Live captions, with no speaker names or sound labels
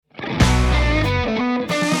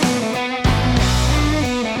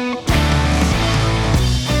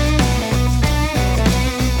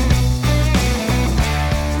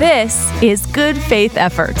This is Good Faith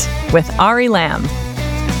Effort with Ari Lamb.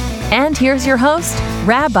 And here's your host,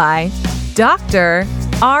 Rabbi Dr.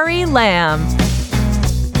 Ari Lamb.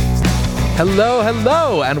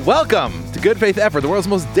 Hello, and welcome to Good Faith Effort, the world's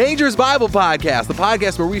most dangerous Bible podcast, the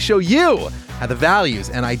podcast where we show you how the values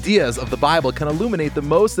and ideas of the Bible can illuminate the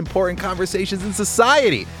most important conversations in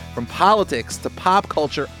society, from politics to pop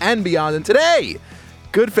culture and beyond. And today,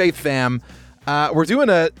 Good Faith fam, we're doing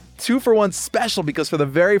a 2-for-1 special because for the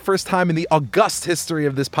very first time in the august history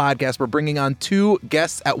of this podcast, we're bringing on two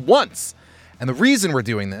guests at once. And the reason we're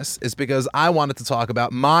doing this is because I wanted to talk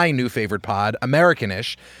about my new favorite pod,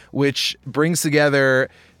 Americanish, which brings together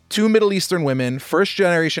two Middle Eastern women,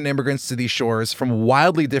 first-generation immigrants to these shores from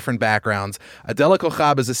wildly different backgrounds. Adela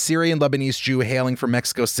Kochab is a Syrian-Lebanese Jew hailing from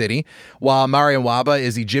Mexico City, while Mariam Waba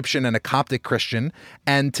is Egyptian and a Coptic Christian.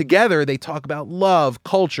 And together, they talk about love,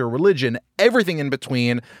 culture, religion, everything in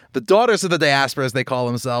between. The daughters of the diaspora, as they call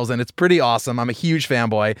themselves, and it's pretty awesome. I'm a huge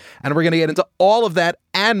fanboy. And we're going to get into all of that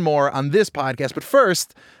and more on this podcast. But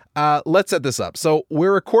first, let's set this up. So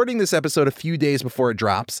we're recording this episode a few days before it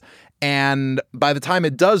drops. And by the time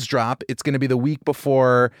it does drop, it's going to be the week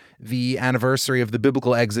before the anniversary of the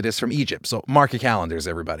biblical exodus from Egypt. So mark your calendars,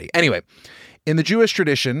 everybody. Anyway, in the Jewish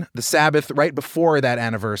tradition, the Sabbath right before that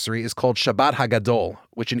anniversary is called Shabbat HaGadol,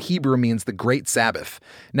 which in Hebrew means the Great Sabbath.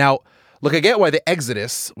 Now, look, I get why the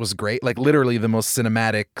Exodus was great, like literally the most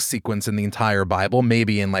cinematic sequence in the entire Bible,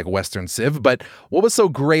 maybe in like Western Civ, but what was so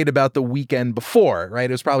great about the weekend before, right?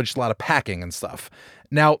 It was probably just a lot of packing and stuff.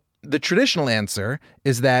 Now, the traditional answer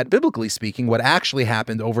is that, biblically speaking, what actually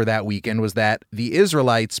happened over that weekend was that the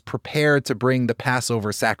Israelites prepared to bring the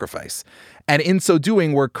Passover sacrifice. And in so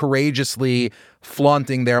doing, were courageously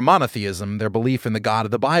flaunting their monotheism, their belief in the God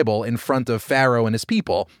of the Bible, in front of Pharaoh and his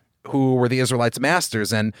people, who were the Israelites'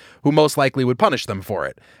 masters and who most likely would punish them for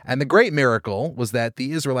it. And the great miracle was that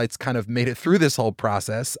the Israelites kind of made it through this whole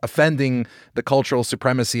process, offending the cultural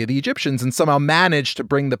supremacy of the Egyptians, and somehow managed to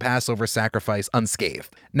bring the Passover sacrifice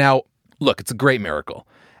unscathed. Now, look, it's a great miracle.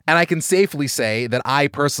 And I can safely say that I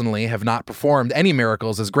personally have not performed any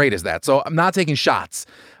miracles as great as that. So I'm not taking shots.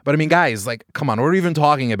 But I mean, guys, like, come on, what are we even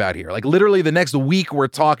talking about here? Like, literally the next week we're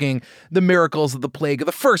talking the miracles of the plague of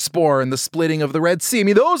the firstborn, the splitting of the Red Sea. I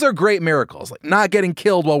mean, those are great miracles. Like, not getting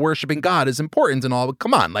killed while worshiping God is important and all, but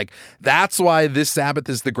come on, like, that's why this Sabbath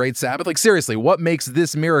is the great Sabbath. Like, seriously, what makes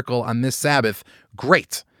this miracle on this Sabbath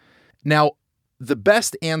great? Now, the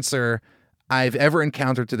best answer I've ever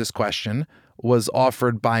encountered to this question was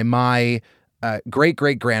offered by my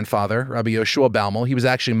great-great-grandfather, Rabbi Yoshua Baumel. He was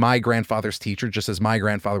actually my grandfather's teacher, just as my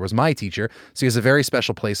grandfather was my teacher. So he has a very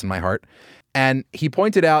special place in my heart. And he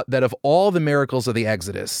pointed out that of all the miracles of the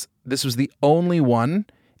Exodus, this was the only one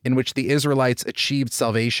in which the Israelites achieved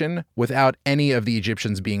salvation without any of the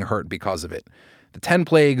Egyptians being hurt because of it. The 10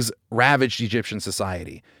 plagues ravaged Egyptian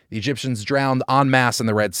society. The Egyptians drowned en masse in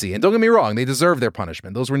the Red Sea. And don't get me wrong, they deserved their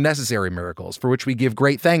punishment. Those were necessary miracles for which we give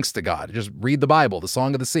great thanks to God. Just read the Bible, the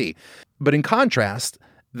Song of the Sea. But in contrast,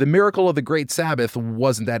 the miracle of the Great Sabbath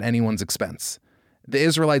wasn't at anyone's expense. The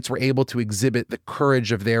Israelites were able to exhibit the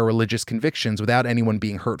courage of their religious convictions without anyone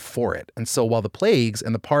being hurt for it. And so while the plagues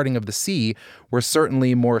and the parting of the sea were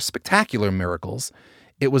certainly more spectacular miracles,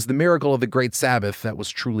 it was the miracle of the Great Sabbath that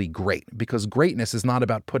was truly great, because greatness is not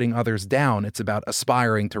about putting others down. It's about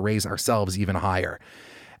aspiring to raise ourselves even higher.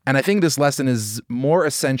 And I think this lesson is more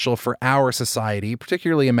essential for our society,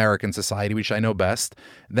 particularly American society, which I know best,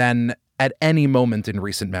 than at any moment in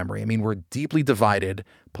recent memory. I mean, we're deeply divided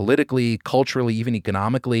politically, culturally, even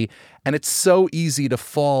economically, and it's so easy to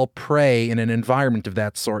fall prey in an environment of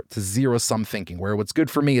that sort to zero-sum thinking, where what's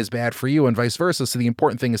good for me is bad for you and vice versa, so the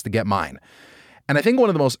important thing is to get mine. And I think one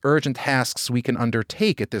of the most urgent tasks we can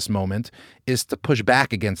undertake at this moment is to push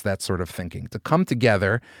back against that sort of thinking, to come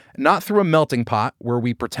together, not through a melting pot where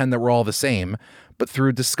we pretend that we're all the same, but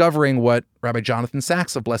through discovering what Rabbi Jonathan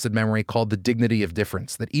Sacks of blessed memory called the dignity of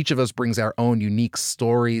difference, that each of us brings our own unique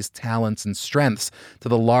stories, talents, and strengths to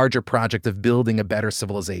the larger project of building a better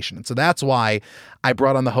civilization. And so that's why I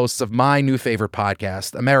brought on the hosts of my new favorite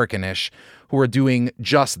podcast, Americanish, who are doing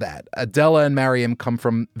just that. Adela and Mariam come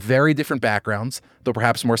from very different backgrounds, though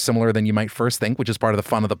perhaps more similar than you might first think, which is part of the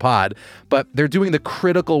fun of the pod. But they're doing the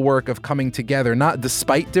critical work of coming together, not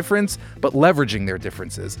despite difference, but leveraging their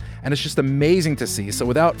differences. And it's just amazing to see. So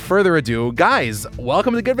without further ado, guys,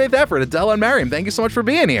 welcome to Good Faith Effort. Adela and Mariam, thank you so much for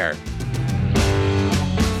being here.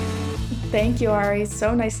 Thank you, Ari.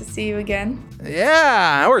 So nice to see you again.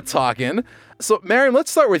 Yeah, we're talking. So Mariam,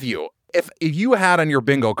 let's start with you. If you had on your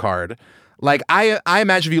bingo card, Like, I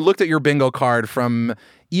imagine if you looked at your bingo card from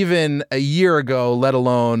even a year ago, let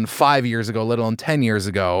alone 5 years ago, let alone 10 years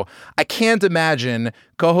ago, I can't imagine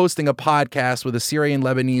co-hosting a podcast with a Syrian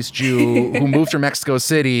Lebanese Jew who moved from Mexico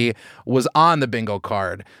City was on the bingo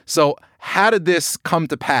card. So how did this come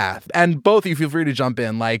to pass? And both of you, feel free to jump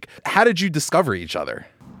in. Like, how did you discover each other?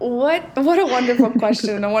 What a wonderful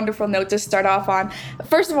question and a wonderful note to start off on.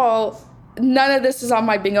 First of all, none of this is on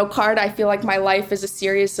my bingo card. I feel like my life is a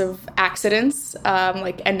series of accidents,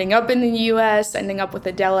 like ending up in the U.S., ending up with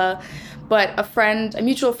Adela. But a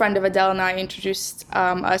mutual friend of Adela and I introduced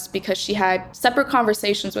us because she had separate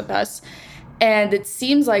conversations with us. And it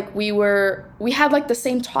seems like we had like the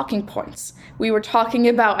same talking points. We were talking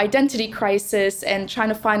about identity crisis and trying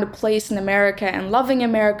to find a place in America and loving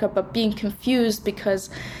America, but being confused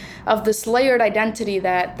because of this layered identity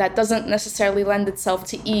that doesn't necessarily lend itself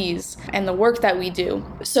to ease and the work that we do.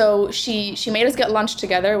 So she made us get lunch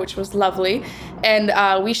together, which was lovely,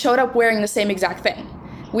 and we showed up wearing the same exact thing.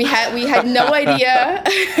 We had no idea.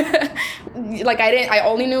 Like, I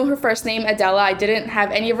only knew her first name, Adela. I didn't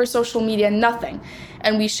have any of her social media, nothing.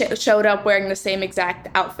 And we showed up wearing the same exact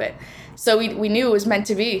outfit. So we knew it was meant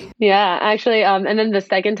to be. Yeah, actually. And then the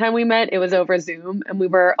second time we met, it was over Zoom, and we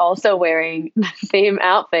were also wearing the same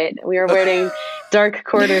outfit. We were wearing dark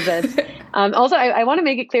quarter zips. Also, I want to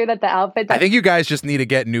make it clear that the outfit... I think you guys just need to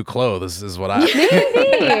get new clothes, is what I...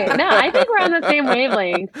 Maybe. No, I think we're on the same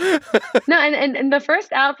wavelength. No, and the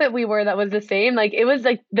first outfit we wore that was the same, like, it was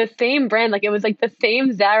like the same brand. Like, it was like the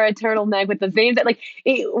same Zara turtleneck with the same...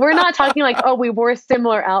 we're not talking like, oh, we wore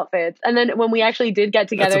similar outfits. And then when we actually did get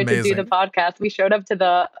together to do the podcast, we showed up to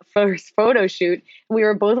the first photo shoot. We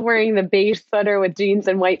were both wearing the beige sweater with jeans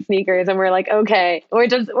and white sneakers, and we're like, okay, we're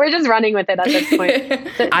just running with it at this point.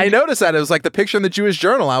 I noticed that it was like the picture in the Jewish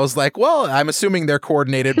Journal. I was like, well, I'm assuming they're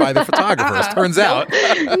coordinated by the photographers. Turns out,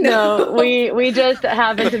 no, we just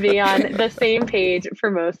happen to be on the same page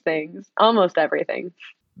for most things, almost everything.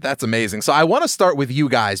 That's amazing. So I want to start with you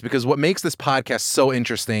guys, because what makes this podcast so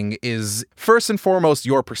interesting is, first and foremost,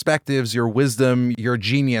 your perspectives, your wisdom, your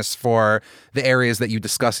genius for the areas that you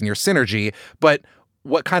discuss in your synergy. But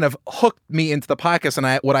what kind of hooked me into the podcast,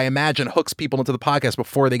 and what I imagine hooks people into the podcast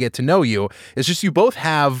before they get to know you, is just you both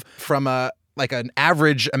have, from an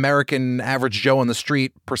average American, average Joe on the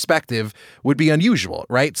street perspective, would be unusual,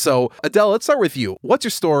 right? So Adele, let's start with you. What's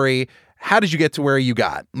your story? How did you get to where you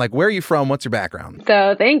got? Like, where are you from? What's your background?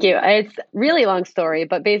 So thank you. It's a really long story,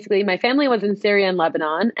 but basically my family was in Syria and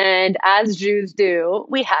Lebanon. And as Jews do,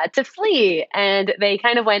 we had to flee. And they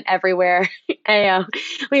kind of went everywhere.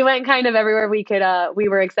 We went kind of everywhere we could. We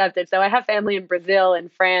were accepted. So I have family in Brazil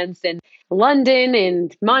and France and London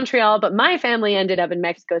and Montreal, but my family ended up in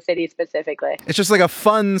Mexico City specifically. It's just like a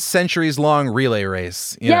fun centuries-long relay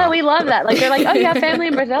race. You know? We love that. Like, they're like, oh, you have family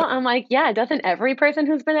in Brazil? I'm like, yeah, doesn't every person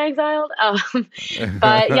who's been exiled?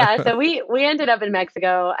 But yeah, so we ended up in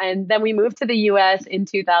Mexico, and then we moved to the U.S. in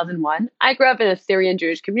 2001. I grew up in a Syrian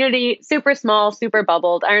Jewish community, super small, super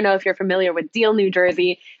bubbled. I don't know if you're familiar with Deal, New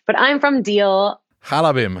Jersey, but I'm from Deal.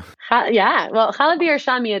 Halabim. Well, Halabi or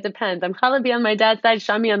Shami, it depends. I'm Halabi on my dad's side,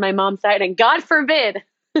 Shami on my mom's side, and God forbid,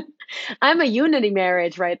 I'm a unity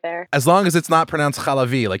marriage right there. As long as it's not pronounced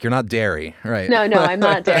Halavi, like you're not dairy, right? No, I'm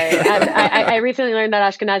not dairy. I recently learned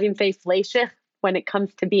that Ashkenazim say fleishich when it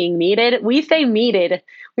comes to being meated. We say meated.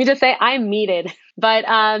 We just say I'm meated. But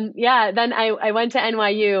then I went to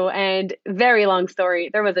NYU, and very long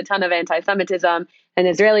story. There was a ton of anti-Semitism. An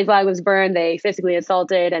Israeli flag was burned. They physically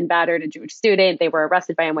assaulted and battered a Jewish student. They were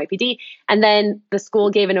arrested by NYPD. And then the school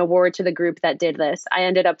gave an award to the group that did this. I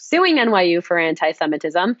ended up suing NYU for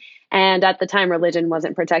anti-Semitism. And at the time, religion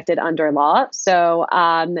wasn't protected under law. So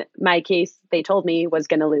my case, they told me, was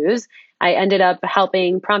going to lose. I ended up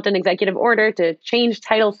helping prompt an executive order to change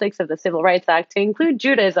Title VI of the Civil Rights Act to include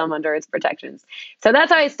Judaism under its protections. So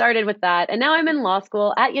that's how I started with that. And now I'm in law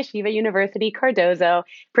school at Yeshiva University, Cardozo,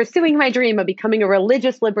 pursuing my dream of becoming a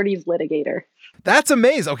religious liberties litigator. That's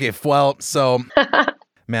amazing. Okay, well, so...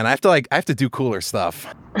 Man, I have to do cooler stuff.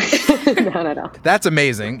 No. That's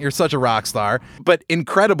amazing. You're such a rock star. But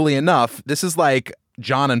incredibly enough, this is like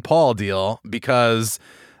John and Paul deal, because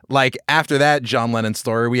like after that John Lennon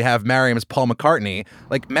story, we have Mariam as Paul McCartney.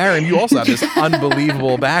 Like, Mariam, you also have this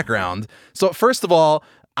unbelievable background. So first of all,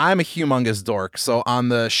 I'm a humongous dork. So on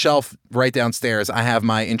the shelf right downstairs, I have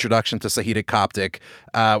my introduction to Sahidic Coptic,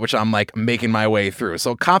 which I'm like making my way through.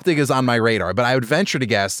 So Coptic is on my radar, but I would venture to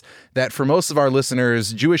guess that for most of our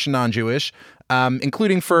listeners, Jewish and non-Jewish,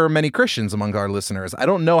 including for many Christians among our listeners, I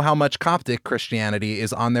don't know how much Coptic Christianity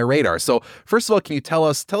is on their radar. So first of all, can you tell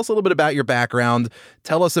us a little bit about your background?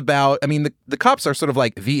 Tell us about, the Copts are sort of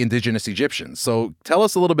like the indigenous Egyptians. So tell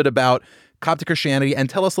us a little bit about Coptic Christianity, and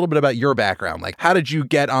tell us a little bit about your background. Like, how did you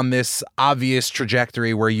get on this obvious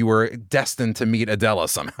trajectory where you were destined to meet Adela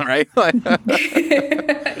somehow, right?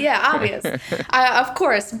 Yeah, obvious. Of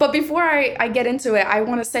course. But before I get into it, I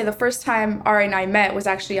want to say the first time Ari and I met was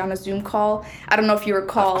actually on a Zoom call. I don't know if you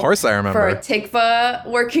recall. Of course I remember. For a Tikva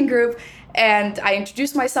working group. And I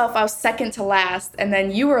introduced myself. I was second to last, and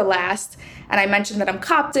then you were last. And I mentioned that I'm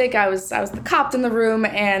Coptic. I was the Copt in the room,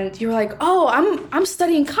 and you were like, "Oh, I'm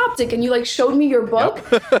studying Coptic," and you like showed me your book,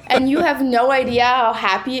 yep. And you have no idea how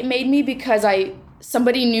happy it made me because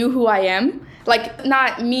somebody knew who I am. Like,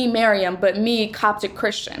 not me, Miriam, but me, Coptic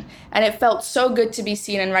Christian. And it felt so good to be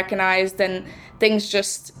seen and recognized, and things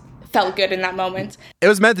just felt good in that moment. It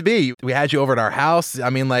was meant to be. We had you over at our house. I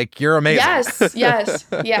mean, like, you're amazing. Yes.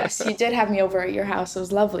 You did have me over at your house. It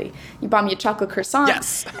was lovely. You bought me a chocolate croissant.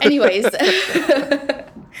 Yes. Anyways.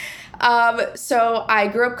 So I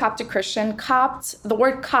grew up Coptic Christian. Copt, the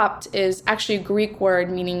word Copt is actually a Greek word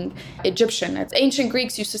meaning Egyptian. It's ancient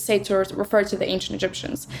Greeks used to say to refer to the ancient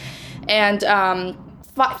Egyptians. And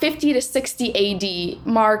 50 to 60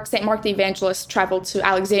 AD, St. Mark the Evangelist traveled to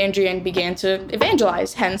Alexandria and began to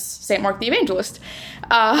evangelize, hence St. Mark the Evangelist.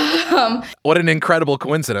 What an incredible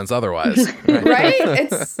coincidence otherwise. Right?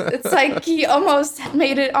 It's like he almost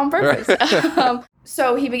made it on purpose.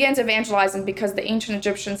 So he began to evangelize, and because the ancient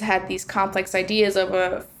Egyptians had these complex ideas of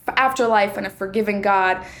a afterlife and a forgiving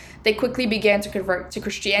God, they quickly began to convert to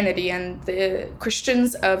Christianity, and the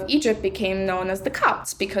Christians of Egypt became known as the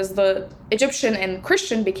Copts because the Egyptian and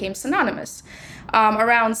Christian became synonymous.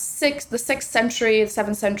 Around the 6th century, the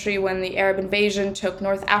 7th century, when the Arab invasion took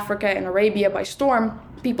North Africa and Arabia by storm,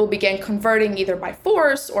 people began converting either by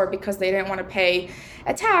force or because they didn't want to pay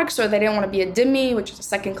a tax or they didn't want to be a dhimmi, which is a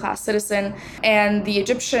second-class citizen. And the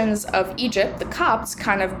Egyptians of Egypt, the Copts,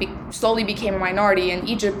 kind of slowly became a minority, and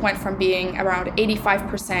Egypt went from being around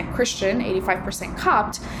 85% Christian, 85%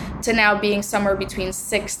 Copt, to now being somewhere between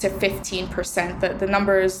 6 to 15%. The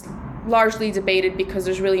number is largely debated because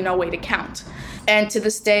there's really no way to count. And to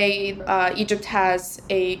this day, Egypt has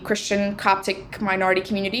a Christian Coptic minority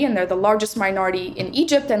community, and they're the largest minority in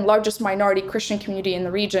Egypt and largest minority Christian community in the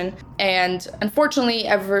region. And unfortunately,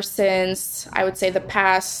 ever since, I would say, the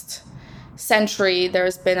past century,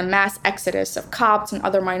 there's been a mass exodus of Copts and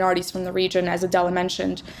other minorities from the region, as Adela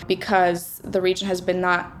mentioned, because the region has been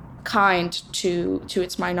not kind to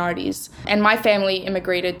its minorities. And my family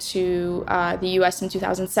immigrated to the U.S. in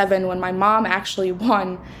 2007 when my mom actually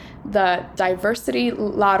won the diversity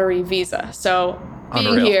lottery visa. So being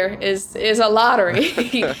Unreal. Here is a lottery,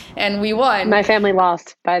 and we won. My family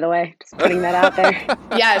lost, by the way. Just putting that out there.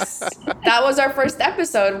 Yes, that was our first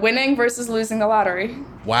episode, winning versus losing the lottery.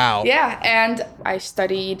 Wow. Yeah, and I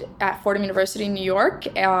studied at Fordham University in New York,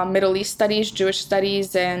 Middle East studies, Jewish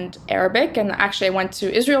studies, and Arabic. And actually, I went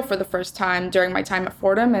to Israel for the first time during my time at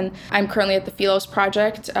Fordham. And I'm currently at the Philos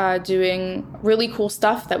Project doing really cool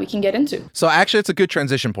stuff that we can get into. So actually, it's a good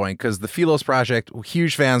transition point because the Philos Project,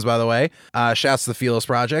 huge fans, by the way. Shouts to the Philos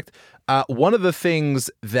Project. One of the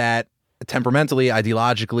things that temperamentally,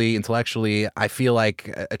 ideologically, intellectually, I feel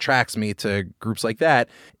like attracts me to groups like that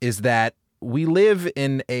is that we live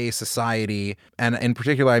in a society, and in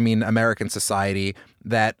particular, I mean American society,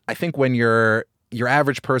 that I think when your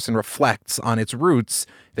average person reflects on its roots,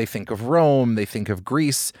 they think of Rome, they think of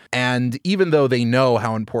Greece, and even though they know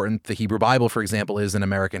how important the Hebrew Bible, for example, is in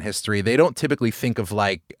American history, they don't typically think of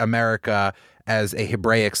like America as a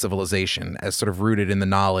Hebraic civilization, as sort of rooted in the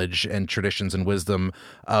knowledge and traditions and wisdom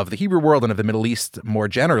of the Hebrew world and of the Middle East more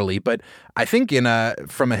generally. But I think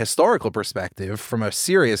from a historical perspective, from a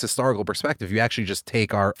serious historical perspective, you actually just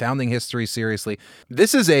take our founding history seriously.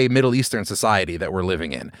 This is a Middle Eastern society that we're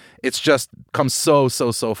living in. It's just come so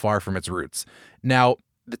far from its roots. Now,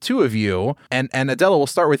 the two of you, and Adela, we'll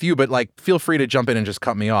start with you, but like, feel free to jump in and just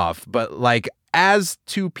cut me off. But like, as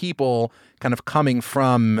two people kind of coming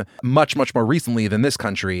from much more recently than this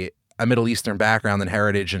country, a Middle Eastern background and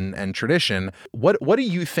heritage and tradition, what do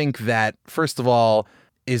you think that, first of all,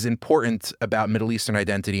 is important about Middle Eastern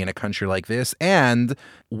identity in a country like this? And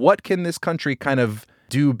what can this country kind of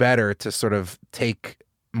do better to sort of take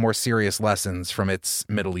more serious lessons from its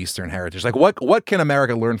Middle Eastern heritage? Like, what can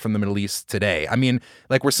America learn from the Middle East today? I mean,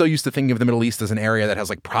 like, we're so used to thinking of the Middle East as an area that has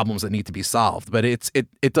like problems that need to be solved, but it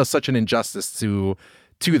does such an injustice to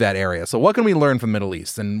that area. So what can we learn from the Middle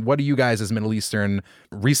East, and what do you guys as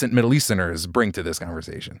recent Middle Easterners bring to this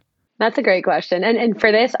conversation? That's a great question. And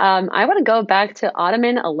for this, I want to go back to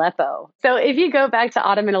Ottoman Aleppo. So if you go back to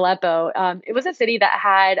Ottoman Aleppo, it was a city that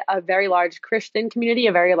had a very large Christian community,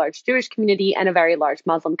 a very large Jewish community, and a very large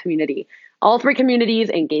Muslim community. all three communities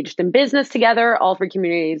engaged in business together. All three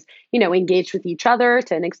communities, engaged with each other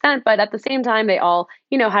to an extent, but at the same time, they all,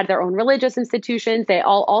 had their own religious institutions. They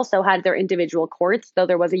all also had their individual courts, though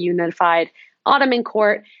there was a unified Ottoman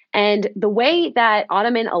court. And the way that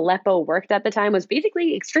Ottoman Aleppo worked at the time was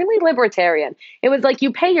basically extremely libertarian. It was like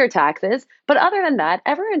you pay your taxes, but other than that,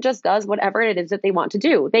 everyone just does whatever it is that they want to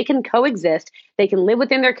do. They can coexist. They can live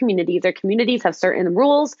within their communities. Their communities have certain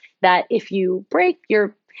rules that if you break,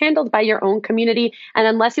 you're handled by your own community. And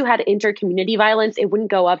unless you had inter-community violence, it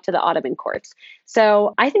wouldn't go up to the Ottoman courts.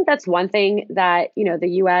 So I think that's one thing that, the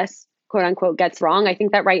U.S., quote unquote, gets wrong. I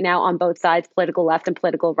think that right now on both sides, political left and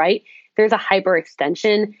political right, there's a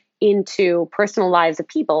hyperextension into personal lives of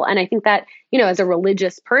people. And I think that, as a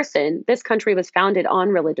religious person, this country was founded on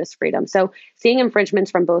religious freedom. So seeing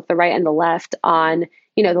infringements from both the right and the left on,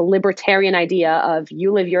 the libertarian idea of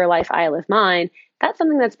you live your life, I live mine, that's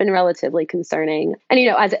something that's been relatively concerning.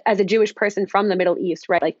 And, as a Jewish person from the Middle East,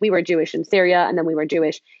 right, like we were Jewish in Syria and then we were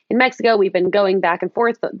Jewish in Mexico. We've been going back and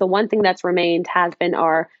forth. The one thing that's remained has been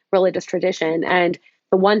our religious tradition. And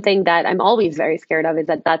the one thing that I'm always very scared of is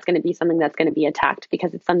that that's going to be something that's going to be attacked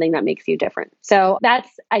because it's something that makes you different. So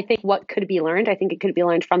that's, I think, what could be learned. I think it could be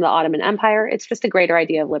learned from the Ottoman Empire. It's just a greater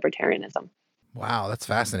idea of libertarianism. Wow, that's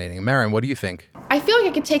fascinating. Maren, what do you think? I feel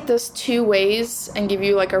like I could take this two ways and give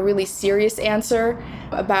you like a really serious answer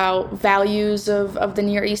about values of the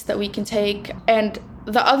Near East that we can take. And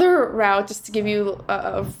the other route is to give you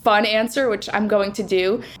a fun answer, which I'm going to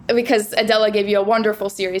do, because Adela gave you a wonderful,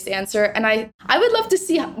 serious answer. And I would love to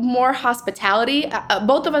see more hospitality.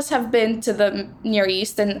 Both of us have been to the Near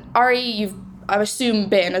East, and Ari, you've, I assume,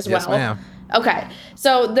 been as well. Yes, ma'am. Okay,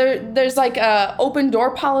 so there's like a open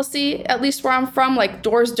door policy, at least where I'm from. Like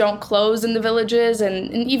doors don't close in the villages,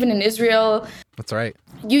 and even in Israel. That's right.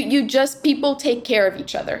 You just, people take care of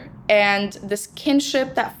each other. And this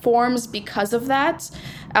kinship that forms because of that,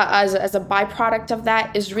 as a byproduct of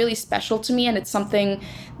that, is really special to me. And it's something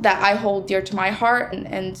that I hold dear to my heart,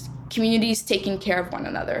 and communities taking care of one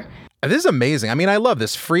another. This is amazing. I mean, I love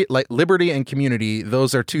this. Free, like liberty and community,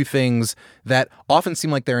 those are two things that often seem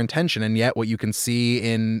like they're in tension. And yet what you can see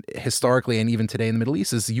in historically and even today in the Middle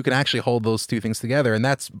East is you can actually hold those two things together. And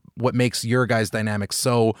that's what makes your guys' dynamic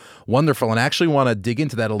so wonderful. And I actually want to dig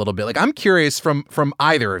into that a little bit. Like, I'm curious from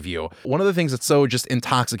either of you. One of the things that's so just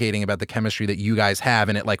intoxicating about the chemistry that you guys have,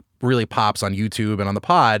 and it like really pops on YouTube and on the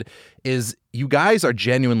pod, is you guys are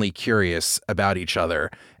genuinely curious about each other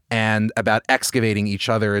and about excavating each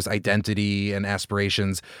other's identity and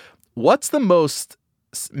aspirations. What's the most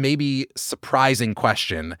maybe surprising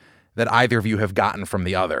question that either of you have gotten from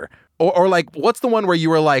the other? Or like, what's the one where you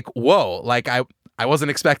were like, whoa, like I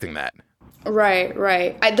wasn't expecting that? Right.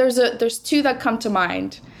 There's two that come to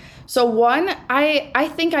mind. So one,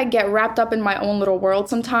 I think I get wrapped up in my own little world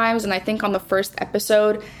sometimes. And I think on the first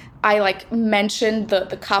episode, I like mentioned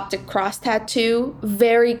the Coptic cross tattoo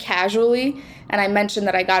very casually. And I mentioned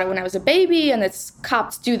that I got it when I was a baby, and it's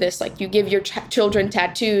Copts do this, like you give your children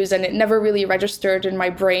tattoos, and it never really registered in my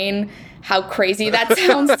brain how crazy that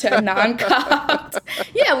sounds to a non-Copt.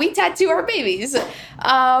 Yeah, we tattoo our babies.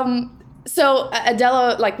 So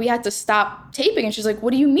Adela, like, we had to stop taping, and she's like,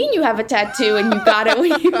 what do you mean you have a tattoo and you got it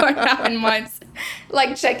when you were 9 months?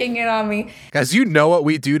 Like, checking in on me. Guys, you know what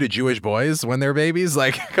we do to Jewish boys when they're babies?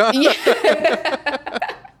 Like,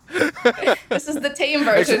 This is the tame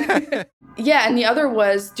version. Yeah, and the other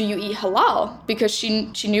was, do you eat halal? Because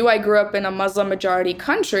she knew I grew up in a Muslim majority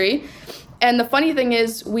country. And the funny thing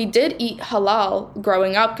is, we did eat halal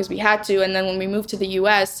growing up because we had to. And then when we moved to the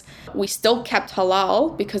U.S., we still kept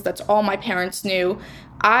halal because that's all my parents knew.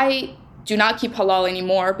 I do not keep halal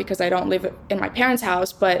anymore because I don't live in my parents'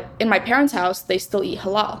 house. But in my parents' house, they still eat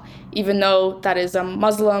halal, even though that is a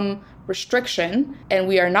Muslim restriction and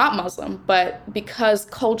we are not Muslim. But because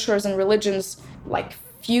cultures and religions like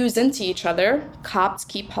fuse into each other, Copts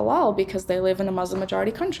keep halal because they live in a Muslim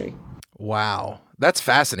majority country. Wow. That's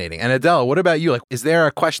fascinating. And Adele, what about you? Like, is there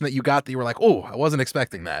a question that you got that you were like, oh, I wasn't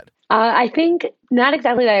expecting that? I think not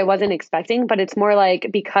exactly that I wasn't expecting, but it's more like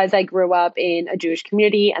because I grew up in a Jewish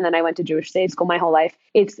community and then I went to Jewish state school my whole life,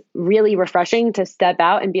 it's really refreshing to step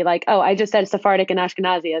out and be like, oh, I just said Sephardic and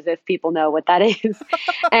Ashkenazi, as if people know what that is.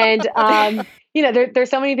 And, there's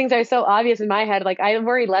so many things that are so obvious in my head. Like, I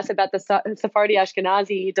worry less about the Sephardi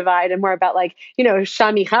Ashkenazi divide and more about like,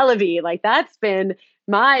 Shami Halavi. Like, that's been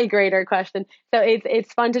my greater question. So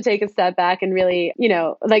it's fun to take a step back and really,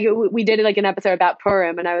 like we did like an episode about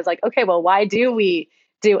Purim, and I was like, okay, well, why do we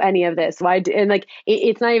do any of this?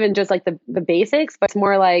 It's not even just like the basics, but it's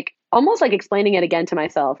more like almost like explaining it again to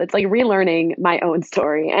myself. It's like relearning my own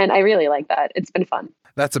story. And I really like that. It's been fun.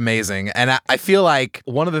 That's amazing. And I feel like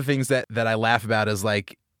one of the things that I laugh about is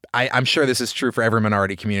like, I'm sure this is true for every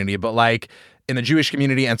minority community, but like in the Jewish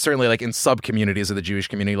community and certainly like in sub communities of the Jewish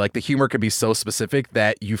community, like the humor could be so specific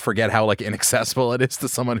that you forget how like inaccessible it is to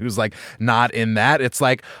someone who's like not in that. It's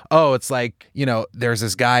like, oh, it's like, you know, there's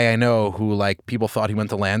this guy I know who like people thought he went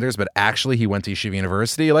to Landers, but actually he went to Yeshiva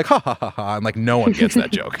University. Like, ha ha ha ha. And like no one gets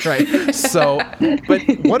that joke, right? So, but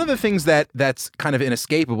one of the things that's kind of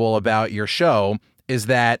inescapable about your show is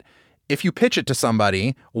that if you pitch it to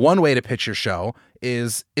somebody, one way to pitch your show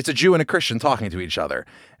is it's a Jew and a Christian talking to each other.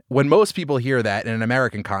 When most people hear that in an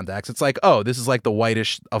American context, it's like, oh, this is like the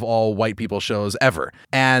whitest of all white people shows ever.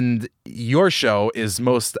 And your show is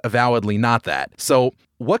most avowedly not that. So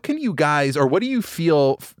what can you guys, or what do you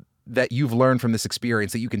feel that you've learned from this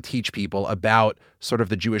experience that you can teach people about sort of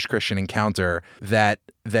the Jewish-Christian encounter that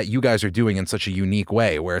you guys are doing in such a unique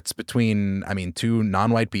way, where it's between, I mean, two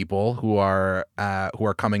non-white people who are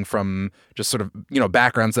coming from just sort of, you know,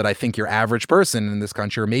 backgrounds that I think your average person in this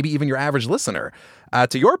country, or maybe even your average listener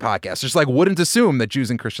to your podcast, just like wouldn't assume that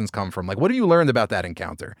Jews and Christians come from. Like, what have you learned about that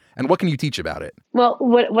encounter, and what can you teach about it? Well,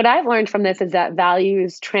 what I've learned from this is that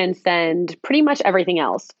values transcend pretty much everything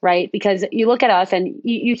else, right? Because you look at us and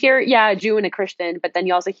you hear, a Jew and a Christian, but then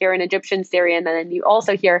you also hear an Egyptian Syrian, and then you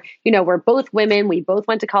also hear, you know, we're both women, we both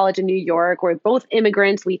went to college in New York, we're both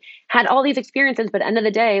immigrants, we had all these experiences, but at the end of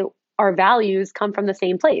the day, our values come from the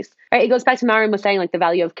same place, right? It goes back to Mariam was saying, like the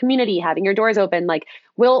value of community, having your doors open. Like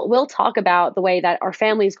we'll talk about the way that our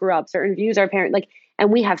families grew up, certain views our parents, like,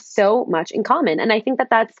 and we have so much in common. And I think that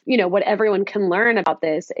that's, you know, what everyone can learn about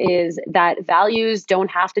this is that values don't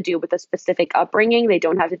have to do with a specific upbringing. They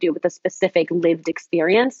don't have to do with a specific lived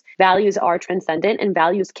experience. Values are transcendent and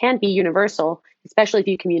values can be universal, especially if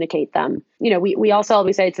you communicate them. You know, we also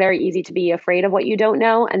always say it's very easy to be afraid of what you don't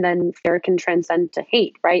know, and then fear can transcend to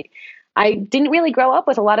hate, right? I didn't really grow up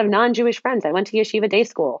with a lot of non-Jewish friends. I went to yeshiva day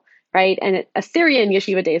school, right? And a Syrian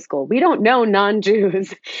yeshiva day school. We don't know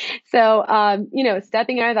non-Jews. So, you know,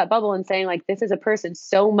 stepping out of that bubble and saying like, this is a person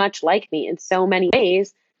so much like me in so many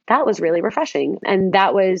ways, that was really refreshing. And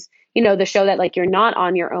that was, you know, the show that like, you're not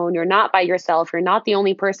on your own, you're not by yourself, you're not the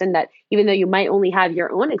only person that, even though you might only have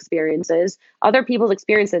your own experiences, other people's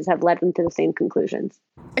experiences have led them to the same conclusions.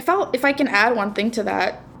 If I can add one thing to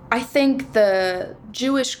that, I think the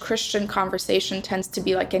Jewish-Christian conversation tends to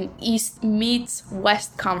be like an East meets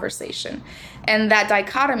West conversation. And that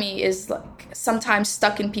dichotomy is like sometimes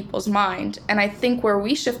stuck in people's mind. And I think where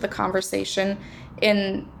we shift the conversation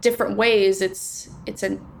in different ways, it's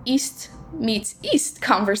an East meets East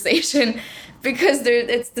conversation, because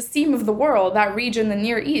it's the seam of the world, that region, the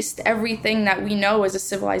Near East. Everything that we know as a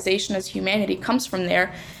civilization, as humanity, comes from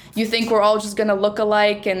there. You think we're all just going to look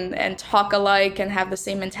alike and talk alike and have the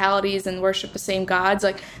same mentalities and worship the same gods.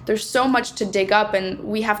 Like, there's so much to dig up, and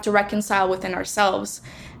we have to reconcile within ourselves.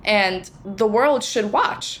 And the world should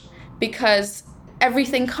watch, because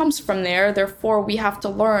everything comes from there. Therefore, we have to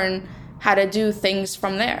learn how to do things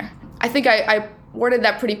from there. I think I worded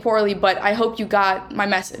that pretty poorly, but I hope you got my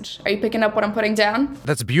message. Are you picking up what I'm putting down?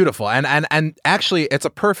 That's beautiful. And actually, it's a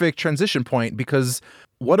perfect transition point, because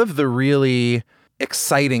one of the really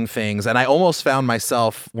exciting things, and I almost found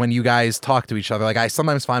myself when you guys talk to each other, like I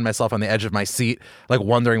sometimes find myself on the edge of my seat, like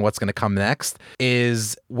wondering what's going to come next,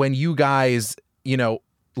 is when you guys, you know,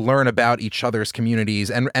 learn about each other's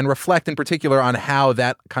communities and reflect in particular on how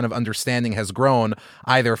that kind of understanding has grown,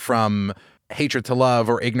 either from hatred to love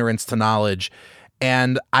or ignorance to knowledge.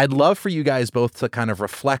 And I'd love for you guys both to kind of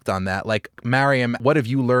reflect on that. Like, Mariam, what have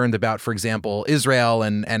you learned about, for example, Israel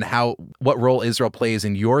and what role Israel plays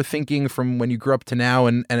in your thinking from when you grew up to now?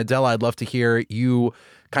 And Adela, I'd love to hear you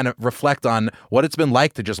kind of reflect on what it's been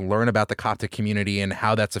like to just learn about the Coptic community and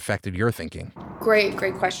how that's affected your thinking. Great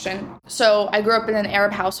question. So I grew up in an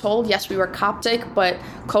Arab household. Yes, we were Coptic, but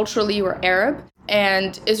culturally we're Arab.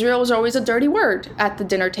 And Israel was always a dirty word at the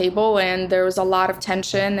dinner table, and there was a lot of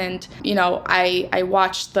tension. And, you know, I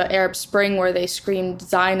watched the Arab Spring where they screamed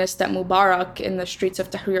Zionist at Mubarak in the streets of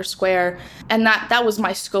Tahrir Square. And that was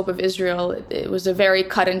my scope of Israel. It was a very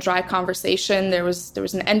cut and dry conversation. There was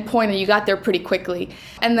an end point, and you got there pretty quickly.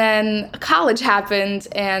 And then college happened,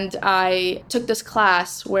 and I took this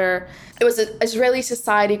class where it was Israeli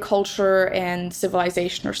society, culture, and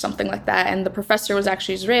civilization or something like that. And the professor was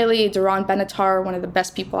actually Israeli. Doron Benatar mentor, one of the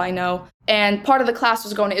best people I know. And part of the class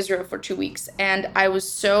was going to Israel for 2 weeks. And I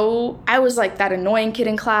was like that annoying kid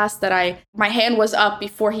in class that my hand was up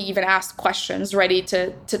before he even asked questions, ready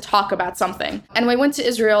to talk about something. And we went to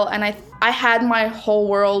Israel, and I had my whole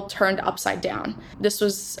world turned upside down. This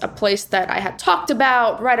was a place that I had talked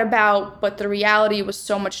about, read about, but the reality was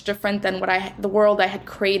so much different than the world I had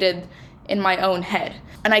created in my own head.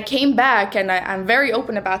 And I came back, and I'm very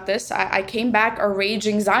open about this, I came back a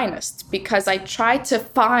raging Zionist because I tried to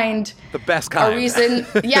find the best kind. A reason.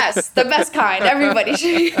 Yes, the best kind. Everybody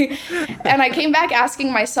should. And I came back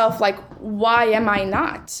asking myself, like, why am I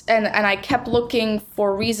not? And I kept looking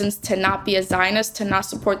for reasons to not be a Zionist, to not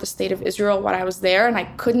support the state of Israel when I was there, and I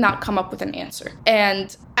could not come up with an answer.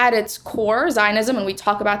 And at its core, Zionism, and we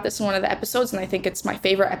talk about this in one of the episodes, and I think it's my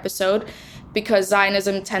favorite episode, because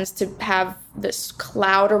Zionism tends to have this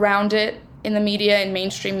cloud around it in the media, in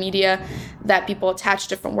mainstream media, that people attach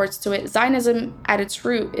different words to it. Zionism, at its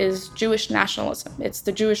root, is Jewish nationalism. It's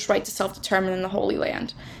the Jewish right to self-determine in the Holy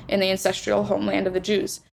Land, in the ancestral homeland of the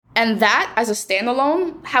Jews. And that, as a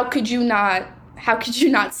standalone, how could you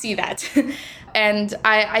not see that? And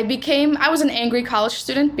I was an angry college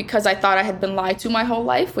student because I thought I had been lied to my whole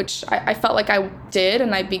life, which I felt like I did.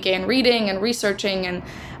 And I began reading and researching and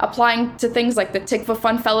applying to things like the Tikva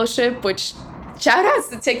Fund Fellowship, which shout outs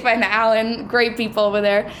to Tikva and Alan, great people over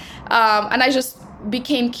there. And I just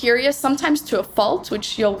became curious, sometimes to a fault,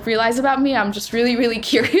 which you'll realize about me. I'm just really, really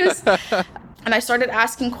curious. And I started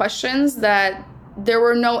asking questions that there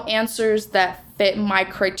were no answers that fit my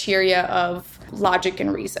criteria of logic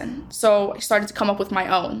and reason. So I started to come up with my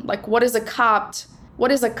own. Like, what is a Copt's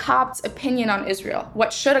opinion on Israel?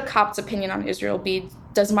 What should a Copt's opinion on Israel be?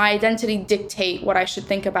 Does my identity dictate what I should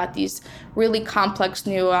think about these really complex,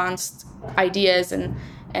 nuanced ideas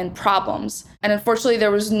and problems? And unfortunately,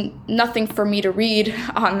 there was nothing for me to read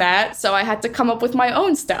on that, so I had to come up with my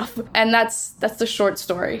own stuff. And that's the short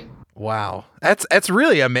story. Wow. That's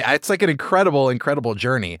really amazing. It's like an incredible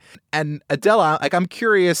journey. And Adela, like, I'm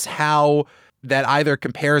curious how that either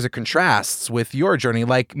compares or contrasts with your journey,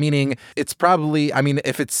 like, meaning it's probably, I mean,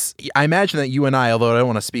 I imagine that you and I, although I don't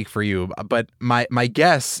want to speak for you, but my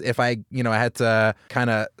guess, if I had to kind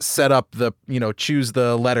of set up the, choose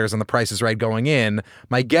the letters and the Price is Right going in,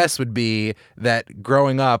 my guess would be that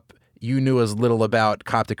growing up, you knew as little about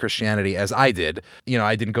Coptic Christianity as I did.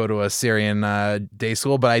 I didn't go to a Syrian day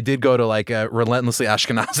school, but I did go to like a relentlessly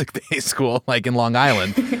Ashkenazic day school, like in Long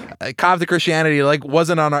Island. Coptic Christianity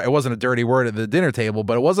wasn't it wasn't a dirty word at the dinner table,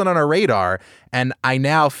 but it wasn't on our radar. And I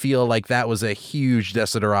now feel like that was a huge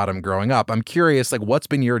desideratum growing up. I'm curious, like, what's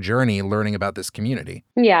been your journey learning about this community?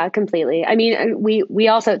 Yeah, completely. I mean, we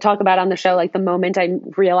also talk about on the show, like, the moment I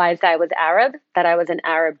realized I was Arab, that I was an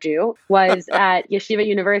Arab Jew, was at Yeshiva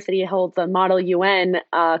University holds a Model UN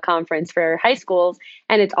conference for high schools.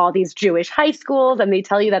 And it's all these Jewish high schools. And they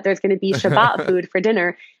tell you that there's going to be Shabbat food for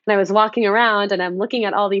dinner. And I was walking around and I'm looking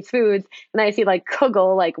at all these foods and I see like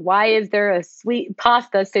kugel, like, why is there a sweet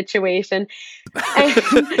pasta situation? And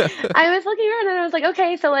I was looking around and I was like,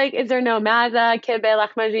 okay, so like, is there no maza, kibbeh,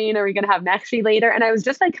 lahmacun? Are we going to have machshi later? And I was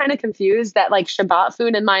just like kind of confused that like Shabbat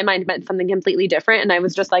food in my mind meant something completely different. And I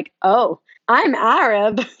was just like, oh, I'm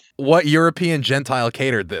Arab. What European Gentile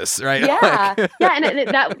catered this, right? Yeah. Yeah. And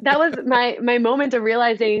that was my moment of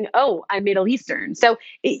realizing, oh, I'm Middle Eastern. So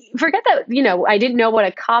forget that, I didn't know what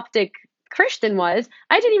a Coptic Christian was.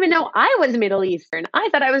 I didn't even know I was Middle Eastern. I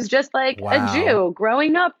thought I was just like a Jew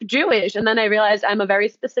growing up Jewish. And then I realized I'm a very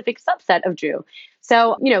specific subset of Jew.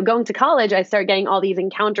 So, going to college, I started getting all these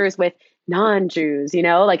encounters with non-Jews,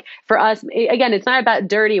 like for us, again, it's not about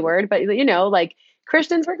dirty word, but like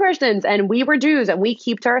Christians were Christians and we were Jews and we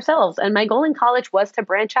keep to ourselves. And my goal in college was to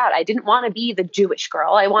branch out. I didn't want to be the Jewish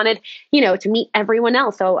girl. I wanted, to meet everyone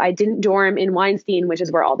else. So I didn't dorm in Weinstein, which is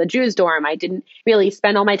where all the Jews dorm. I didn't really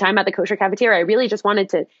spend all my time at the kosher cafeteria. I really just wanted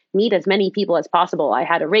to meet as many people as possible. I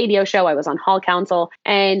had a radio show. I was on Hall Council.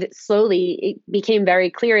 And slowly it became very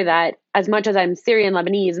clear that as much as I'm Syrian,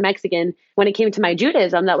 Lebanese, Mexican, when it came to my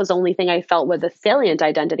Judaism, that was the only thing I felt was a salient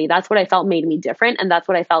identity. That's what I felt made me different. And that's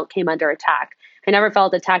what I felt came under attack. I never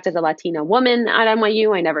felt attacked as a Latina woman at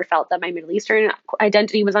NYU. I never felt that my Middle Eastern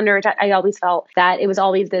identity was under attack. I always felt that it was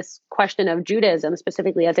always this question of Judaism,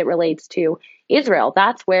 specifically as it relates to Israel.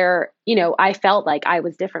 That's where, I felt like I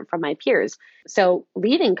was different from my peers. So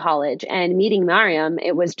leaving college and meeting Mariam,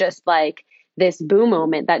 it was just like this boom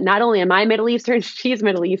moment that not only am I Middle Eastern, she's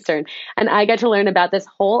Middle Eastern. And I get to learn about this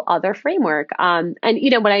whole other framework. And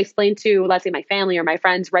when I explained to, let's say, my family or my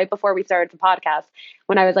friends right before we started the podcast,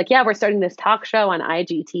 when I was like, yeah, we're starting this talk show on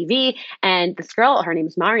IGTV. And this girl, her name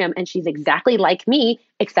is Mariam, and she's exactly like me,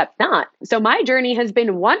 except not. So my journey has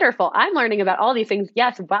been wonderful. I'm learning about all these things.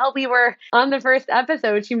 Yes, while we were on the first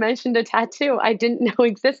episode, she mentioned a tattoo I didn't know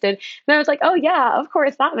existed. And I was like, oh yeah, of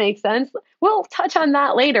course, that makes sense. We'll touch on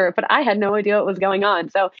that later, but I had no idea what was going on.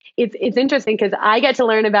 So it's interesting because I get to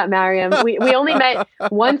learn about Mariam. We only met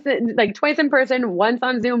once, like twice in person, once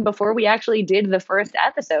on Zoom before we actually did the first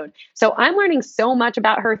episode. So I'm learning so much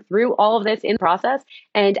about her through all of this in process.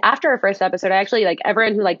 And after our first episode, I actually like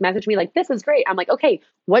everyone who like messaged me like, this is great. I'm like, okay,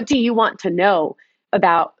 what do you want to know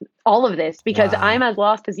about all of this? Because I'm as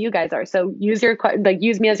lost as you guys are. So use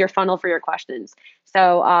me as your funnel for your questions.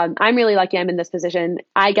 So I'm really lucky I'm in this position.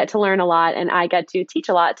 I get to learn a lot and I get to teach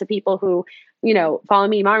a lot to people who, follow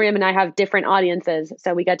me. Mariam and I have different audiences.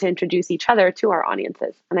 So we get to introduce each other to our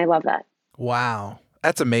audiences. And I love that. Wow.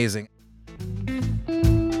 That's amazing.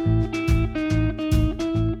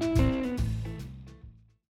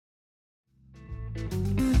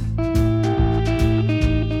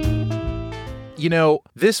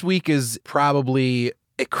 This week is probably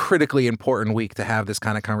a critically important week to have this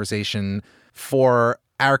kind of conversation for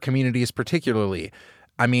our communities particularly.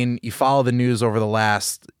 I mean, you follow the news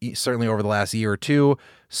certainly over the last year or two,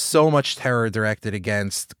 so much terror directed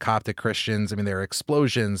against Coptic Christians. I mean, there are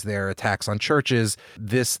explosions, there are attacks on churches.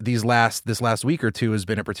 This last week or two has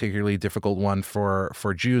been a particularly difficult one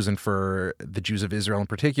for Jews and for the Jews of Israel in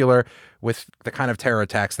particular, with the kind of terror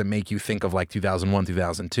attacks that make you think of like 2001,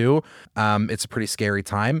 2002. It's a pretty scary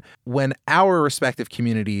time. When our respective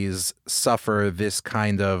communities suffer this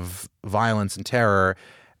kind of violence and terror,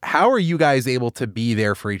 how are you guys able to be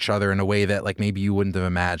there for each other in a way that like maybe you wouldn't have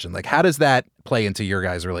imagined? Like, how does that play into your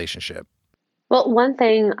guys' relationship? Well, one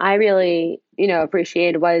thing I really,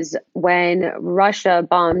 appreciated was when Russia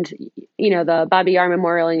bombed, the Babi Yar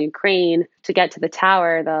Memorial in Ukraine to get to the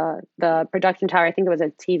tower, the production tower. I think it was a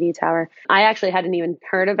TV tower. I actually hadn't even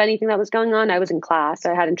heard of anything that was going on. I was in class,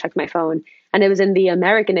 so I hadn't checked my phone. And it was in the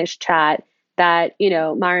Americanish chat that,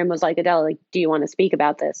 Mariam was like, Adela, like, do you want to speak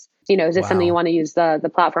about this? Is this something you want to use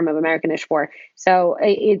the platform of Americanish for? So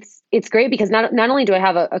it's great because not only do I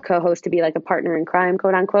have a co-host to be like a partner in crime,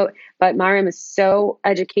 quote unquote, but Mariam is so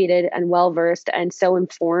educated and well-versed and so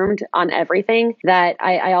informed on everything that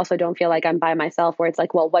I also don't feel like I'm by myself where it's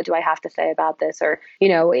like, well, what do I have to say about this? Or,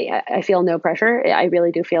 I feel no pressure. I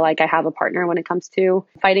really do feel like I have a partner when it comes to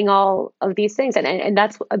fighting all of these things. And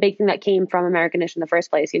that's a big thing that came from Americanish in the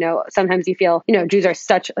first place. Sometimes you feel, Jews are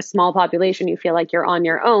such a small population. You feel like you're on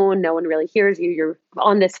your own. No one really hears you. You're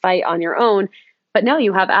on this fight on your own. But no,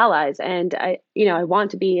 you have allies. And I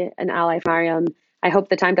want to be an ally for Mariam. I hope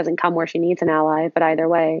the time doesn't come where she needs an ally. But either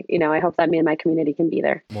way, I hope that me and my community can be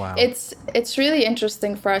there. Wow. It's really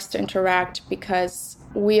interesting for us to interact because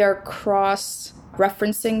we are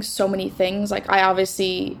cross-referencing so many things. Like I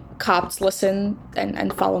obviously, Copts listen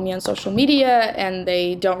and follow me on social media, and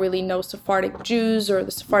they don't really know Sephardic Jews or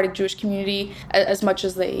the Sephardic Jewish community as much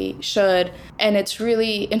as they should. And it's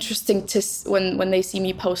really interesting to when they see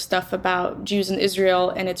me post stuff about Jews in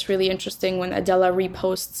Israel, and it's really interesting when Adela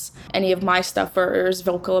reposts any of my stuff or is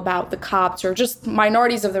vocal about the Copts or just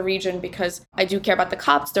minorities of the region, because I do care about the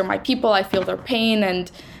Copts. They're my people. I feel their pain,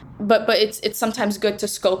 But it's sometimes good to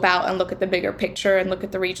scope out and look at the bigger picture and look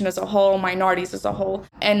at the region as a whole, minorities as a whole.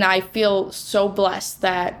 And I feel so blessed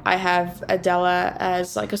that I have Adela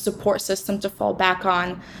as like a support system to fall back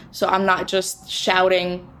on. So I'm not just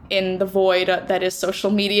shouting in the void that is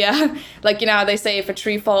social media. Like, how they say if a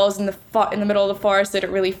tree falls in the middle of the forest, did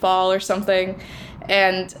it really fall or something?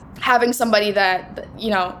 And having somebody that,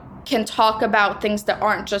 can talk about things that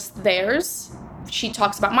aren't just theirs. She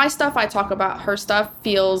talks about my stuff, I talk about her stuff,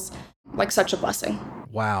 feels like such a blessing.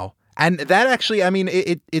 Wow. And that actually, I mean,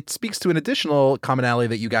 it speaks to an additional commonality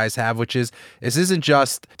that you guys have, which is this isn't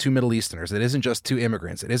just two Middle Easterners. It isn't just two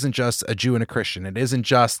immigrants. It isn't just a Jew and a Christian. It isn't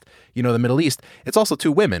just, the Middle East. It's also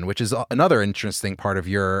two women, which is another interesting part of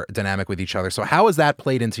your dynamic with each other. So how has that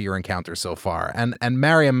played into your encounter so far? And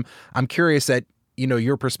Mariam, I'm curious that,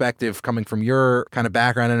 your perspective coming from your kind of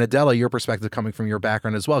background, and Adela, your perspective coming from your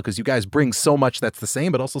background as well, because you guys bring so much that's the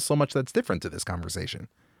same, but also so much that's different to this conversation.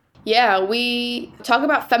 Yeah, we talk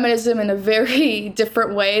about feminism in a very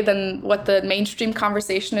different way than what the mainstream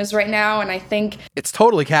conversation is right now, and I think it's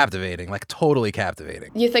totally captivating, like totally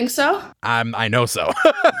captivating. You think so? I know so.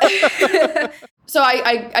 So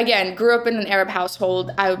I again, grew up in an Arab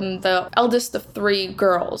household. I'm the eldest of three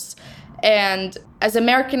girls. And as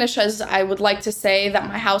Americanish as I would like to say that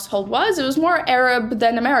my household was, it was more Arab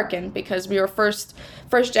than American because we were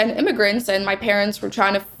first-gen immigrants, and my parents were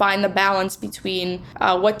trying to find the balance between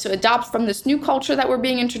what to adopt from this new culture that we're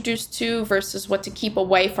being introduced to versus what to keep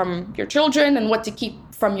away from your children and what to keep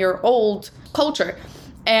from your old culture.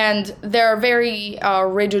 And there are very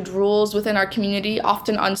rigid rules within our community,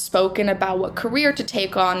 often unspoken, about what career to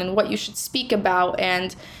take on and what you should speak about.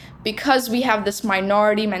 And because we have this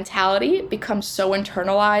minority mentality, it becomes so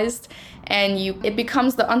internalized, and it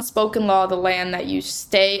becomes the unspoken law of the land that you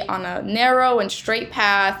stay on a narrow and straight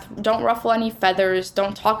path, don't ruffle any feathers,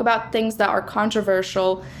 don't talk about things that are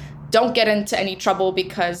controversial, don't get into any trouble,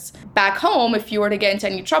 because back home, if you were to get into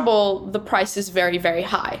any trouble, the price is very, very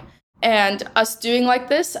high. And us doing like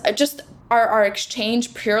this, just our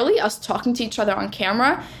exchange purely, us talking to each other on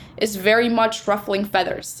camera, is very much ruffling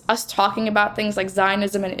feathers. Us talking about things like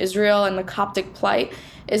Zionism and Israel and the Coptic plight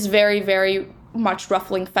is very, very much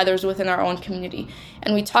ruffling feathers within our own community.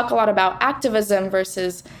 And we talk a lot about activism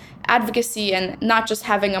versus advocacy, and not just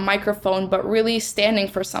having a microphone, but really standing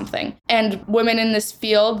for something. And women in this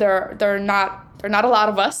field, there are not a lot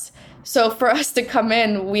of us. So for us to come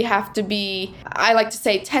in, we have to be, I like to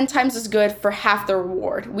say, 10 times as good for half the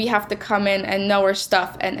reward. We have to come in and know our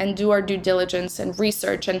stuff and do our due diligence and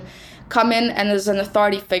research and come in and as an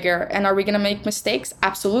authority figure. And are we going to make mistakes?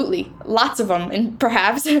 Absolutely. Lots of them, and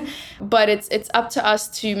perhaps. But it's up to us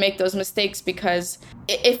to make those mistakes, because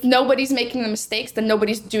if nobody's making the mistakes, then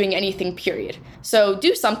nobody's doing anything, period. So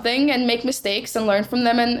do something and make mistakes and learn from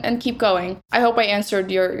them and keep going. I hope I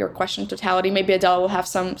answered your question in totality. Maybe Adele will have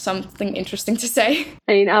something interesting to say.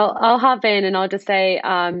 I mean, I'll hop in and I'll just say,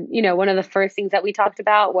 one of the first things that we talked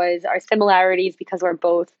about was our similarities, because we're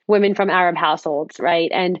both women from Arab households,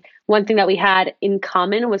 right? And one thing that we had in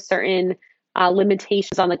common was certain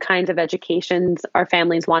limitations on the kinds of educations our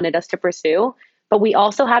families wanted us to pursue. But we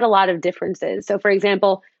also had a lot of differences. So, for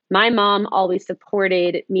example, my mom always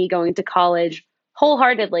supported me going to college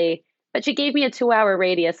wholeheartedly, but she gave me a 2-hour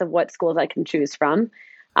radius of what schools I can choose from.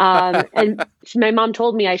 And my mom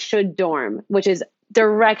told me I should dorm, which is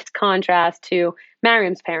direct contrast to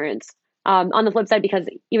Mariam's parents. On the flip side, because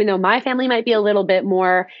even though my family might be a little bit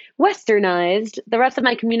more westernized, the rest of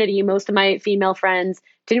my community, most of my female friends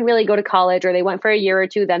didn't really go to college, or they went for a year or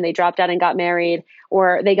two, then they dropped out and got married,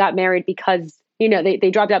 or they got married because, they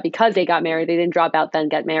dropped out because they got married. They didn't drop out, then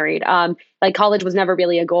get married. Like college was never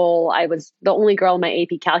really a goal. I was the only girl in my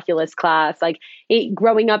AP calculus class.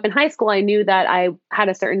 Growing up in high school, I knew that I had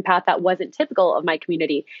a certain path that wasn't typical of my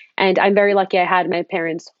community. And I'm very lucky I had my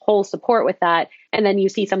parents' whole support with that. And then you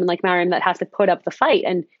see someone like Mariam that has to put up the fight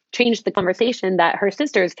and change the conversation that her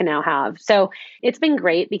sisters can now have. So it's been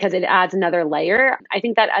great because it adds another layer. I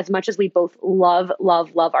think that as much as we both love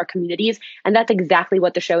our communities, and that's exactly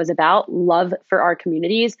what the show is about, love for our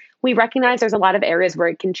communities, we recognize there's a lot of areas where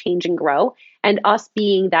it can change and grow, and us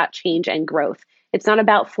being that change and growth. It's not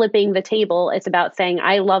about flipping the table. It's about saying,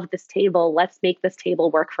 I love this table. Let's make this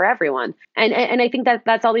table work for everyone. And I think that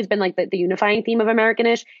that's always been like the unifying theme of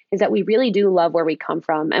Americanish, is that we really do love where we come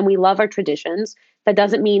from and we love our traditions. That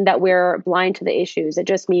doesn't mean that we're blind to the issues. It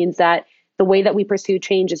just means that the way that we pursue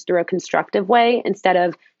change is through a constructive way instead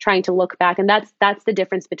of trying to look back. And that's the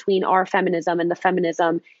difference between our feminism and the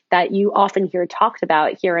feminism that you often hear talked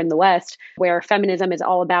about here in the West, where feminism is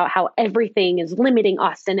all about how everything is limiting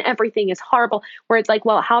us and everything is horrible, where it's like,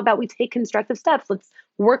 well, how about we take constructive steps? Let's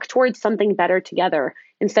work towards something better together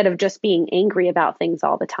instead of just being angry about things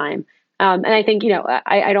all the time. And I think,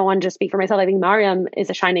 I don't want to just speak for myself. I think Mariam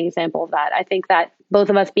is a shining example of that. I think that both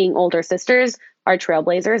of us being older sisters are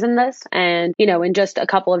trailblazers in this. And, in just a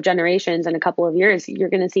couple of generations and a couple of years, you're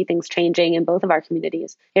going to see things changing in both of our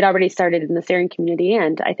communities. It already started in the Syrian community,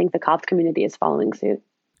 and I think the Copt community is following suit.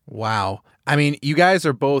 Wow. I mean, you guys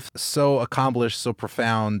are both so accomplished, so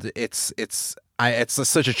profound. It's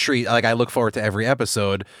such a treat. I look forward to every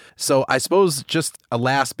episode. So I suppose just a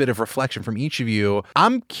last bit of reflection from each of you.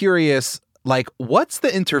 I'm curious, what's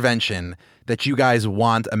the intervention that you guys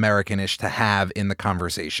want Americanish to have in the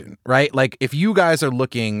conversation, right? If you guys are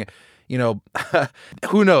looking,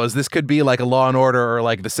 who knows? This could be like a Law and Order or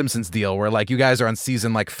like the Simpsons deal where you guys are on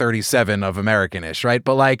season 37 of Americanish, right?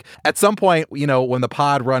 But at some point, when the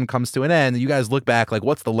pod run comes to an end, you guys look back,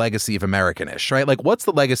 what's the legacy of Americanish, right? What's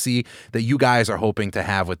the legacy that you guys are hoping to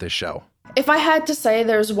have with this show? If I had to say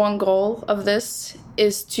there's one goal of this,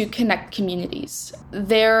 is to connect communities.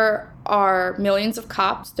 There are millions of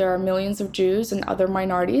Copts, there are millions of Jews and other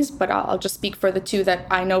minorities, but I'll just speak for the two that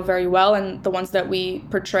I know very well and the ones that we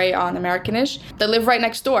portray on Americanish that live right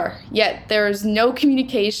next door. Yet there's no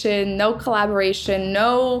communication, no collaboration,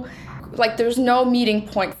 no like there's no meeting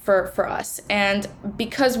point for us. And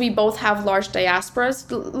because we both have large diasporas,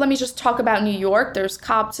 let me just talk about New York. There's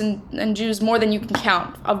Copts and Jews more than you can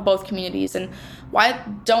count of both communities. And why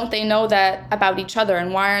don't they know that about each other?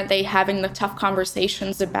 And why aren't they having the tough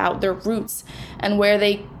conversations about their roots and where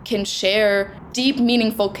they can share deep,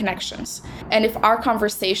 meaningful connections? And if our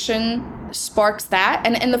conversation sparks that,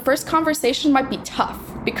 and the first conversation might be tough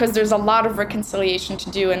because there's a lot of reconciliation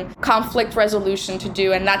to do and conflict resolution to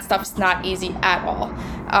do, and that stuff's not easy at all.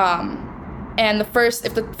 And if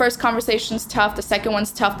the first conversation's tough, the second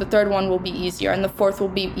one's tough, the third one will be easier, and the fourth will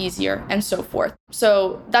be easier, and so forth.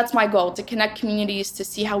 So that's my goal, to connect communities, to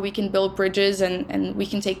see how we can build bridges and we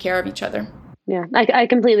can take care of each other. Yeah, I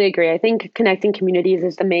completely agree. I think connecting communities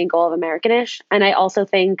is the main goal of Americanish. And I also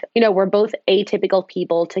think, we're both atypical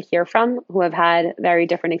people to hear from who have had very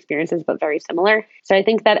different experiences, but very similar. So I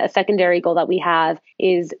think that a secondary goal that we have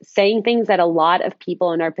is saying things that a lot of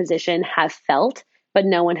people in our position have felt, but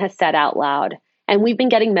no one has said out loud. And we've been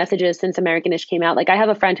getting messages since Americanish came out. Like, I have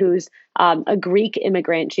a friend who's a Greek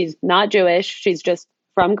immigrant. She's not Jewish. She's just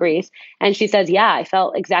from Greece. And she says, yeah, I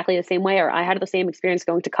felt exactly the same way, or I had the same experience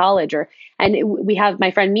going to college. We have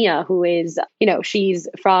my friend Mia, who is, she's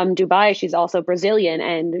from Dubai. She's also Brazilian.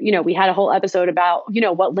 And, we had a whole episode about,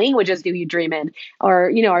 what languages do you dream in? Or,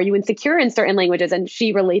 are you insecure in certain languages? And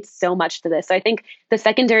she relates so much to this. So I think the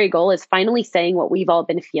secondary goal is finally saying what we've all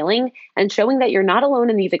been feeling and showing that you're not alone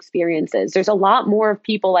in these experiences. There's a lot more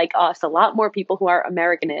people like us, a lot more people who are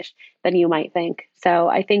Americanish than you might think. So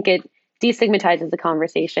I think it destigmatizes the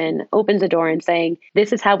conversation, opens the door and saying,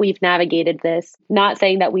 this is how we've navigated this. Not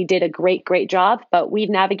saying that we did a great job, but we've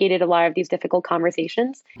navigated a lot of these difficult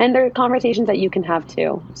conversations. And they're conversations that you can have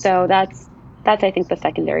too. So that's I think, the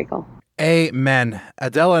secondary goal. Amen.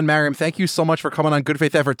 Adela and Mariam, thank you so much for coming on Good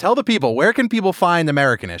Faith Effort. Tell the people, where can people find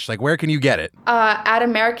Americanish? Like, where can you get it? At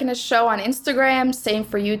Americanish Show on Instagram, same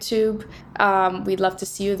for YouTube. We'd love to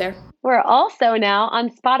see you there. We're also now on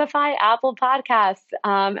Spotify, Apple Podcasts,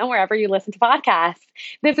 and wherever you listen to podcasts.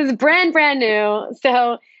 This is brand new.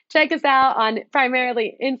 So check us out on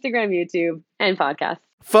primarily Instagram, YouTube, and podcasts.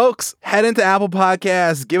 Folks, head into Apple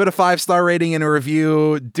Podcasts, give it a 5-star rating and a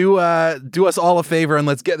review. Do us all a favor and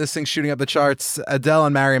let's get this thing shooting up the charts. Adele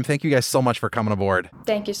and Mariam, thank you guys so much for coming aboard.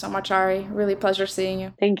 Thank you so much, Ari. Really pleasure seeing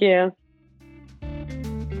you. Thank you.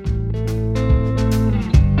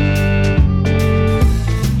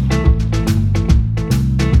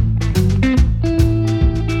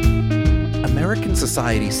 American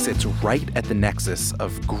society sits right at the nexus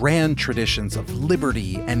of grand traditions of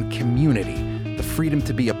liberty and community, the freedom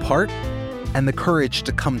to be apart, and the courage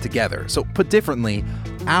to come together. So put differently,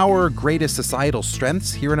 our greatest societal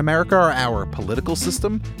strengths here in America are our political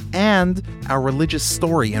system and our religious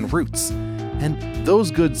story and roots. And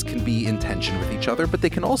those goods can be in tension with each other, but they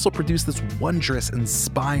can also produce this wondrous,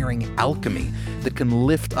 inspiring alchemy that can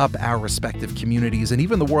lift up our respective communities and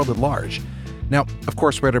even the world at large. Now, of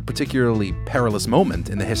course, we're at a particularly perilous moment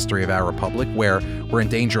in the history of our republic where we're in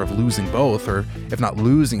danger of losing both, or if not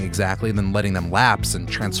losing exactly, then letting them lapse and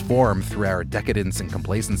transform through our decadence and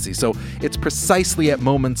complacency. So it's precisely at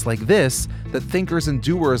moments like this that thinkers and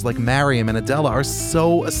doers like Mariam and Adela are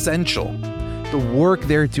so essential. The work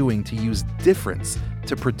they're doing to use difference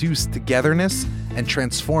to produce togetherness and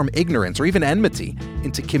transform ignorance or even enmity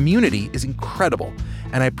into community is incredible.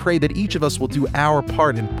 And I pray that each of us will do our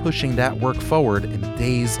part in pushing that work forward in the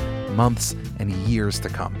days, months, and years to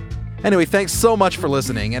come. Anyway, thanks so much for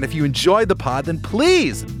listening. And if you enjoyed the pod, then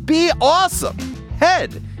please be awesome.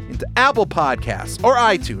 Head into Apple Podcasts or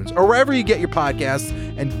iTunes or wherever you get your podcasts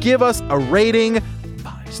and give us a rating,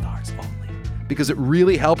 5 stars only, because it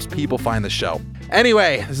really helps people find the show.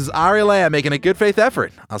 Anyway, this is Ari Lamb making a good faith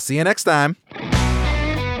effort. I'll see you next time.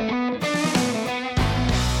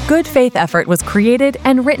 Good Faith Effort was created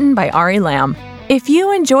and written by Ari Lamb. If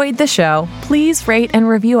you enjoyed the show, please rate and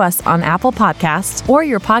review us on Apple Podcasts or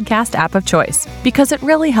your podcast app of choice, because it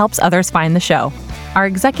really helps others find the show. Our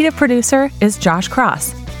executive producer is Josh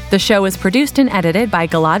Cross. The show is produced and edited by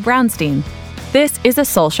Gilad Brownstein. This is a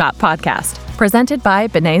Soul Shop podcast, presented by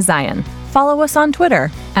B'nai Zion. Follow us on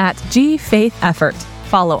Twitter at GFaithEffort.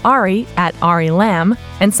 Follow Ari at Ari Lamb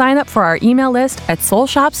and sign up for our email list at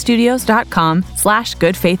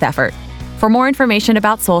soulshopstudios.com/goodfaitheffort. For more information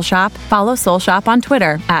about Soul Shop, follow Soul Shop on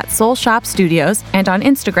Twitter at Soul Shop Studios and on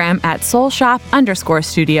Instagram at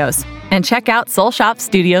soulshop_studios. And check out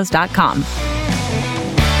soulshopstudios.com.